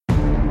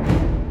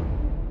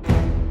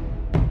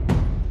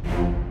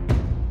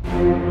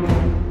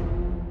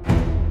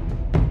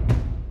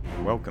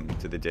Welcome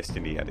to the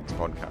Destiny Addicts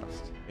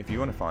podcast. If you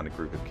want to find a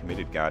group of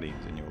committed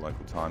guardians in your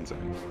local time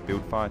zone,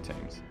 build fire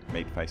teams,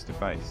 meet face to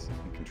face,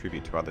 and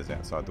contribute to others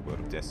outside the world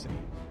of Destiny,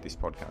 this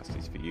podcast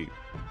is for you.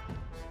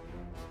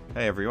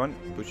 Hey everyone,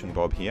 Bush and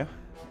Bob here.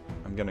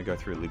 I'm going to go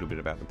through a little bit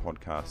about the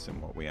podcast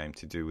and what we aim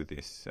to do with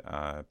this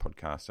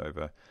podcast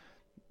over,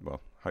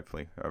 well,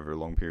 hopefully over a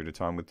long period of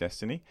time with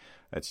Destiny.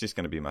 It's just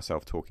going to be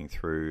myself talking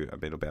through a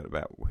bit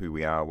about who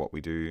we are, what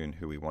we do, and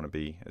who we want to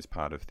be as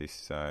part of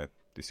this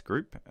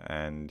group,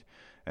 and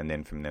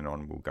then from then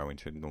on we'll go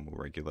into normal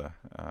regular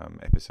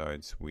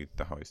episodes with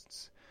the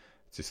hosts.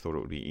 Just thought it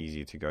would be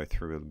easier to go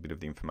through a bit of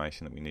the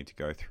information that we need to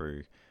go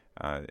through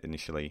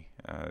initially,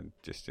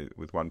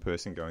 with one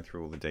person going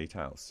through all the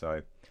details.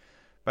 So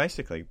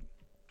basically,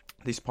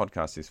 this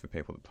podcast is for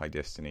people that play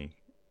Destiny,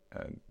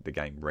 the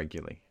game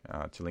regularly,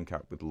 to link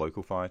up with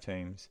local fire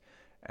teams,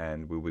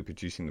 and we'll be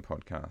producing the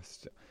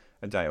podcast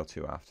a day or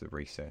two after the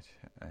reset,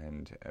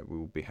 and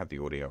we'll have the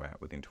audio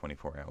out within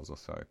 24 hours or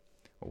so,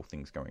 all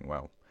things going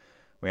well.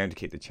 We aim to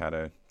keep the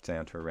chatter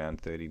down to around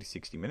 30 to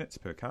 60 minutes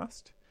per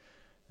cast,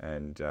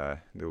 and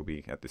there will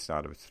be, at the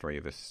start of it, 3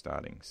 of us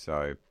starting.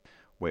 So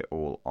we're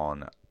all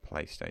on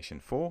PlayStation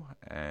 4,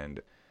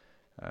 and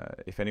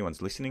if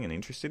anyone's listening and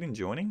interested in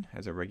joining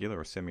as a regular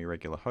or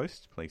semi-regular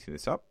host, please hit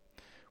us up.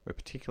 We're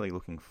particularly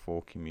looking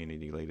for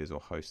community leaders or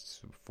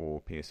hosts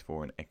for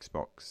PS4 and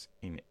Xbox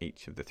in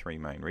each of the 3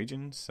 main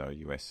regions, so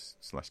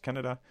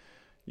US/Canada,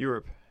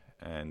 Europe,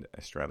 and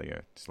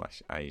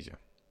Australia/Asia.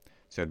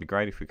 So it'd be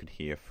great if we could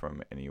hear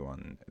from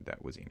anyone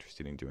that was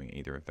interested in doing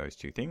either of those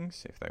 2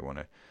 things, if they want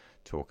to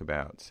talk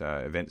about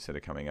events that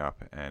are coming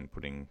up and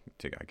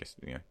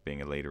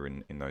being a leader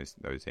in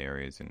those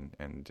areas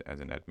and as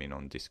an admin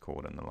on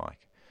Discord and the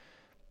like.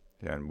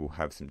 And we'll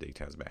have some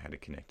details about how to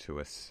connect to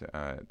us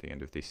at the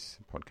end of this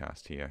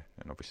podcast here,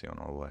 and obviously on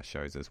all our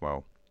shows as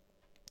well.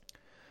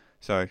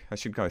 So I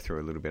should go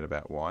through a little bit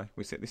about why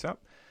we set this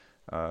up.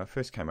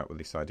 First came up with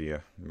this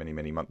idea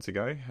many months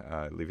ago.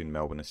 I live in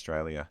Melbourne,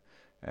 Australia,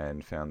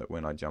 and found that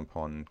when I jump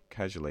on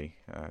casually,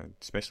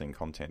 especially in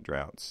content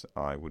droughts,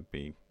 I would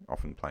be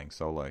often playing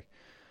solo,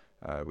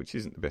 which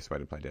isn't the best way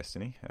to play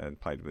Destiny. I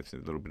played with a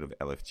little bit of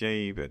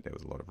LFG, but there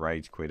was a lot of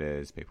rage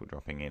quitters, people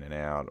dropping in and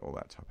out, all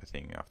that type of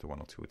thing after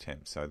 1 or 2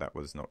 attempts, so that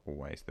was not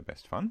always the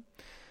best fun.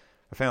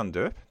 I found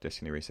DERP,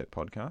 Destiny Reset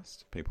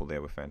Podcast. People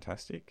there were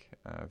fantastic,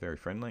 very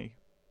friendly,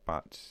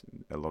 but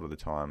a lot of the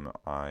time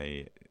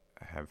I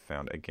have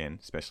found, again,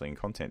 especially in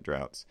content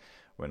droughts,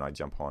 when I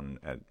jump on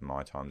at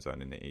my time zone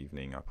in the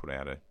evening, I put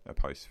out a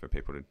post for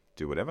people to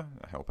do whatever,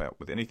 help out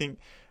with anything,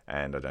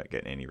 and I don't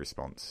get any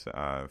response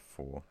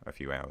for a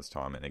few hours'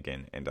 time, and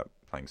again, end up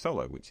playing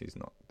solo, which is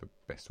not the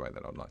best way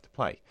that I'd like to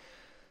play.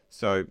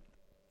 So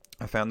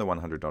I found the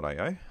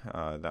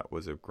 100.io. That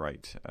was a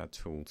great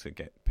tool to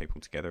get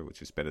people together,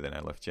 which is better than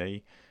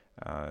LFG.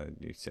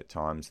 You set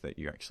times that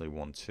you actually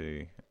want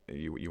to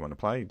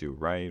play, do a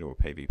raid or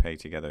PvP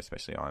together,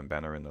 especially Iron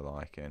Banner and the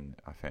like, and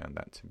I found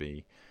that to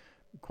be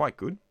quite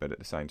good, but at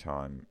the same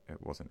time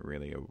it wasn't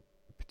really a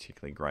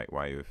particularly great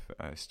way of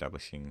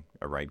establishing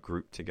a raid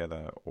group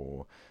together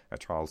or a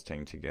trials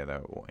team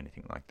together or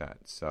anything like that.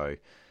 So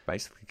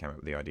basically came up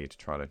with the idea to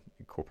try to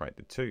incorporate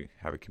the 2,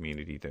 have a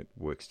community that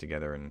works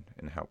together and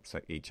helps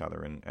each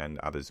other and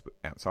others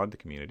outside the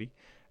community,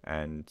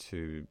 and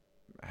to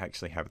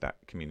actually have that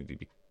community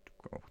be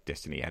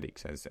Destiny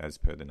Addicts, as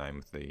per the name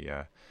of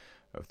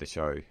the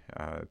show,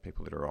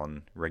 people that are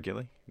on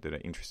regularly, that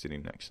are interested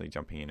in actually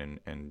jumping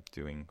in and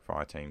doing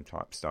fire team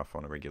type stuff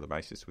on a regular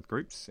basis with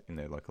groups in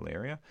their local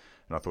area.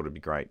 And I thought it'd be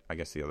great. I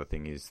guess the other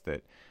thing is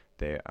that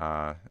there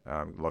are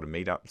a lot of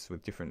meetups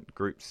with different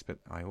groups, but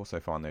I also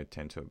find they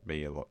tend to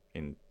be a lot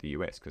in the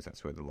US because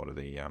that's where a lot of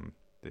the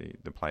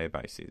player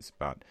base is.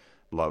 But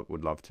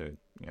would love to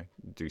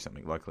do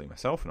something locally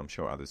myself, and I'm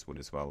sure others would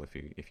as well.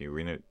 If you're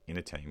in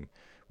a team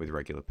with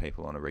regular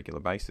people on a regular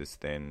basis,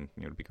 then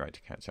it'd be great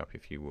to catch up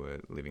if you were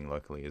living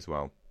locally as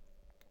well.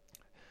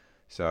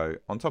 So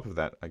on top of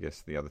that, I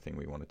guess the other thing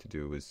we wanted to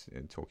do was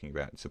talking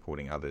about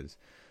supporting others.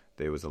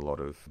 There was a lot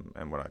of,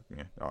 and what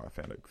I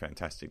found it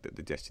fantastic that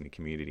the Destiny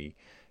community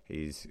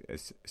is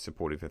as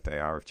supportive as they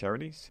are of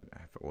charities.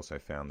 I've also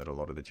found that a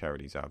lot of the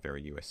charities are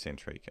very US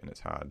centric, and it's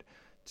hard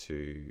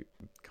to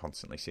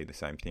constantly see the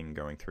same thing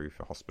going through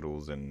for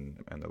hospitals and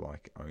the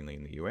like only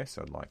in the US.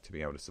 I'd like to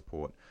be able to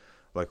support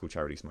local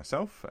charities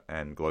myself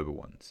and global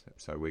ones.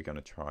 So we're going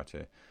to try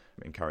to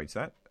encourage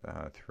that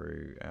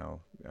through our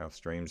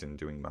streams and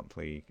doing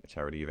monthly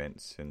charity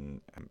events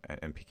and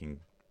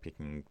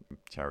picking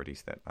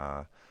charities that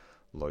are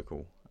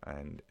local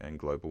and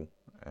global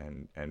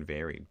and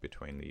varied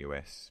between the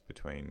US,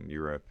 between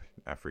Europe,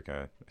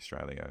 Africa,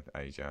 Australia,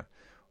 Asia,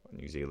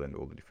 New Zealand,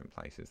 all the different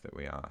places that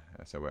we are.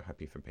 So we're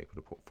happy for people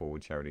to put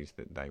forward charities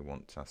that they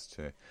want us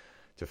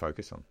to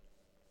focus on.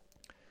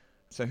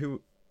 So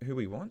who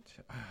we want?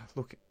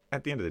 Look,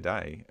 at the end of the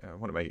day, I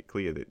want to make it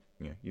clear that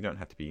you don't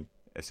have to be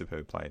a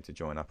superb player to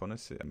join up on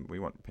us. We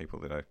want people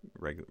that are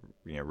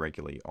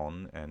regularly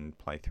on and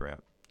play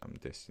throughout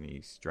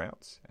Destiny's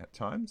droughts at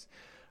times,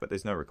 but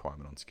there's no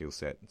requirement on skill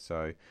set.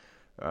 So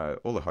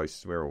All the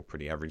hosts, we're all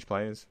pretty average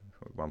players,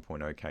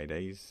 1.0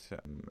 KDs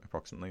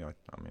approximately. I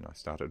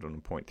started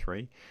on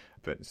 0.3,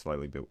 but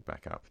slowly built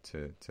back up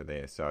to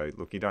there. So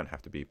look, you don't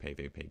have to be a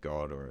PvP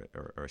god or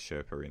a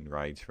Sherpa in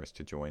raids for us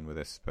to join with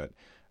us, but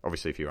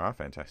obviously if you are,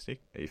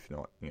 fantastic. If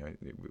not,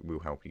 we'll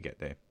help you get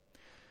there.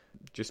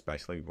 Just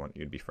basically want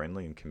you to be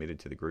friendly and committed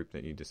to the group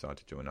that you decide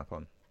to join up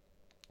on.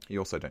 You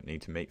also don't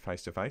need to meet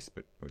face-to-face,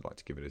 but we'd like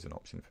to give it as an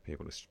option for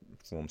people to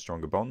form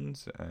stronger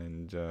bonds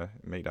and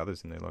meet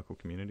others in their local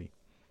community.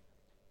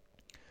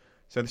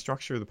 So the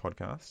structure of the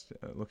podcast,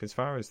 look, as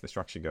far as the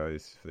structure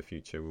goes for the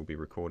future, we'll be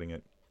recording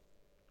it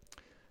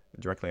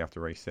directly after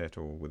reset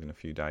or within a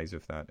few days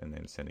of that and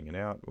then sending it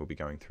out. We'll be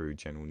going through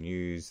general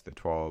news, the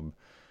TWAB,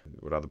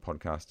 what other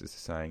podcasters are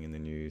saying in the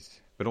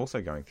news, but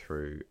also going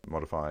through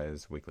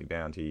modifiers, weekly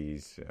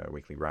bounties,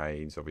 weekly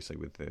raids, obviously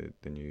with the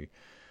new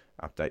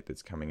update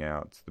that's coming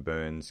out, the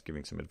burns,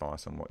 giving some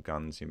advice on what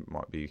guns you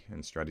might be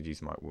and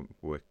strategies might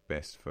work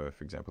best for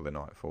example, the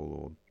Nightfall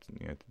or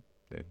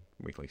the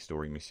weekly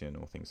story mission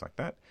or things like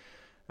that.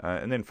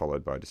 And then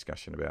followed by a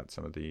discussion about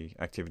some of the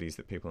activities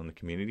that people in the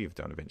community have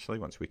done eventually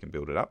once we can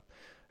build it up,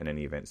 and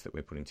any events that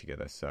we're putting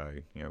together. So,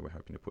 we're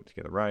hoping to put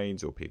together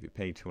raids or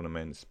PvP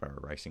tournaments, Sparrow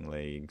Racing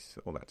Leagues,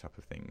 all that type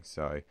of thing.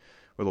 So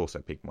we'll also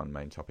pick one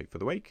main topic for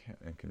the week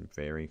and can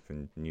vary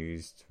from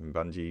news, from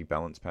Bungie,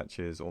 balance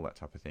patches, all that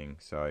type of thing.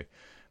 So,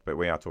 but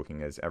we are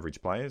talking as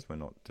average players. We're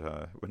not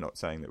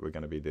saying that we're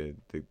going to be the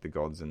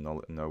gods and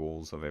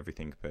know-alls of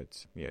everything.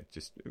 But yeah,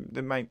 just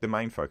the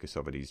main focus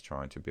of it is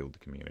trying to build the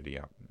community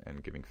up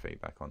and giving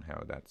feedback on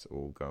how that's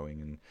all going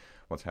and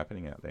what's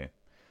happening out there.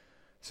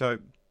 So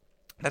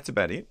that's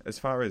about it. As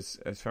far as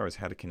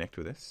how to connect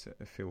with us,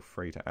 feel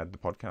free to add the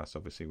podcast,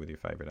 obviously, with your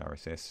favourite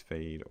RSS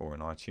feed or on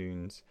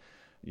iTunes.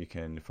 You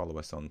can follow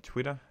us on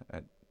Twitter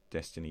at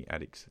Destiny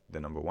Addicts, the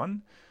number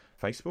 1,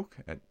 Facebook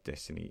at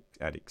Destiny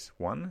Addicts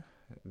 1.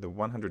 The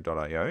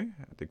 100.io,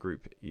 the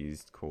group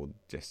is called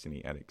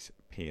Destiny Addicts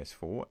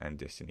PS4 and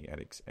Destiny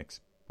Addicts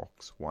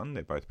Xbox One.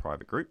 They're both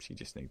private groups. You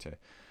just need to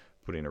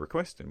put in a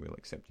request and we'll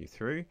accept you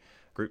through.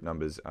 Group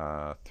numbers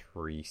are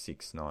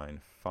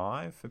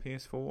 3695 for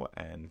PS4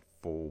 and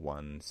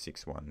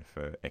 4161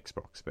 for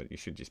Xbox, but you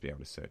should just be able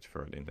to search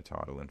for it in the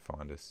title and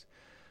find us.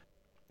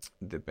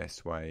 The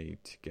best way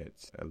to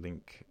get a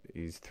link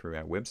is through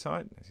our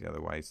website. There's the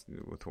other ways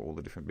with all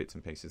the different bits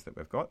and pieces that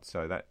we've got.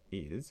 So that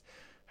is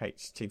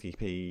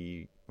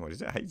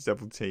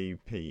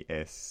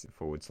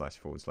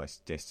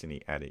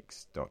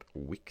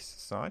https://destinyaddicts.wix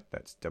site.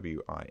 That's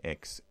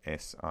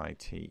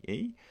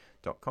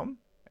wixsite.com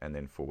and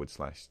then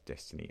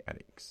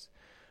 /destinyaddicts.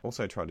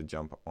 Also try to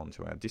jump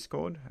onto our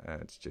Discord.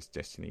 It's just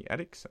Destiny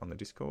Addicts on the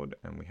Discord,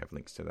 and we have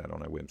links to that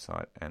on our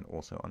website and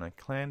also on our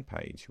clan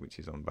page, which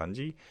is on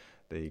Bungie.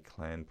 The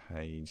clan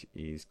page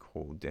is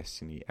called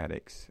Destiny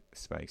Addicts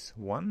Space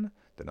 1,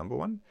 the number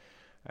 1.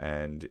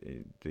 And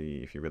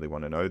if you really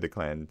want to know,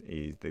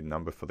 the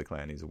number for the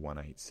clan is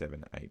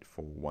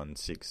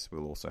 1878416.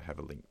 We'll also have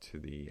a link to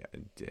the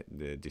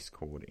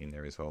Discord in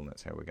there as well, and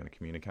that's how we're going to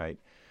communicate.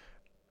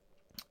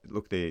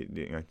 Look,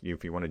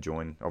 if you want to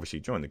join,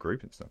 obviously join the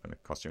group. It's not going to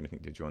cost you anything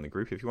to join the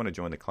group. If you want to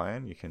join the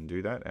clan, you can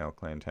do that. Our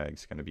clan tag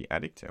is going to be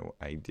Addict, or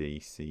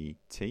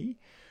ADCT.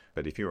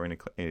 But if you're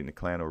in a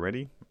clan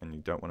already and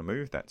you don't want to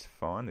move, that's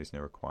fine. There's no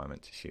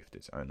requirement to shift.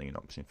 It's only an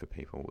option for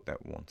people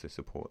that want to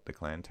support the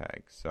clan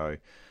tag. So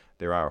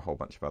there are a whole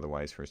bunch of other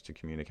ways for us to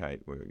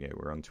communicate.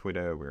 We're on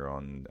Twitter, we're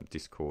on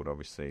Discord,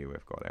 obviously.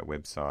 We've got our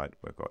website,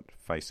 we've got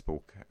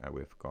Facebook,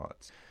 we've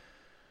got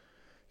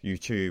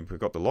YouTube, we've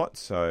got the lot.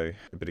 So,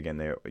 but again,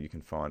 there you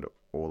can find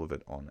all of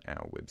it on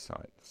our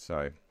website.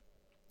 So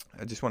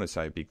I just want to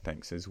say a big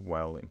thanks as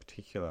well, in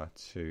particular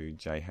to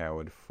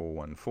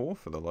JHoward414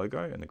 for the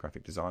logo and the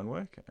graphic design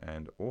work,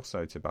 and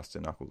also to Buster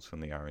Knuckles from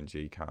the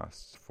RNG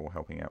cast for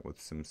helping out with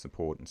some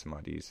support and some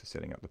ideas for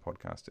setting up the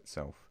podcast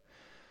itself.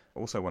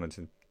 Also wanted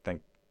to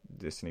thank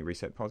Destiny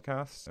Reset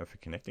Podcast for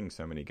connecting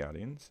so many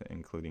Guardians,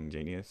 including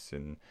Genius,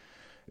 and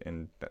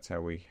that's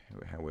how we've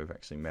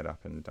actually met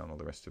up and done all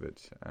the rest of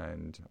it,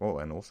 and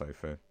also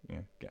for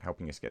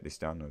helping us get this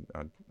done.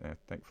 I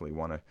thankfully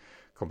won a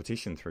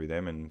competition through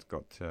them and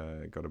got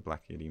a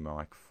Black Yeti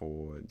mic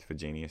for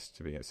Genius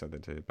to be so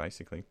that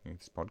basically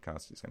this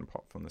podcast is going to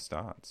pop from the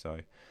start.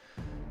 So,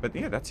 but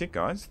yeah, that's it,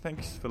 guys.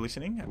 Thanks for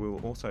listening.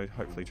 We'll also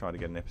hopefully try to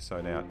get an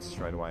episode out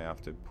straight away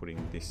after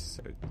putting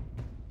this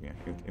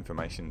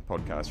information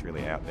podcast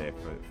really out there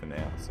for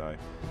now. So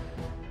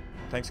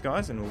thanks,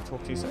 guys, and we'll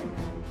talk to you soon.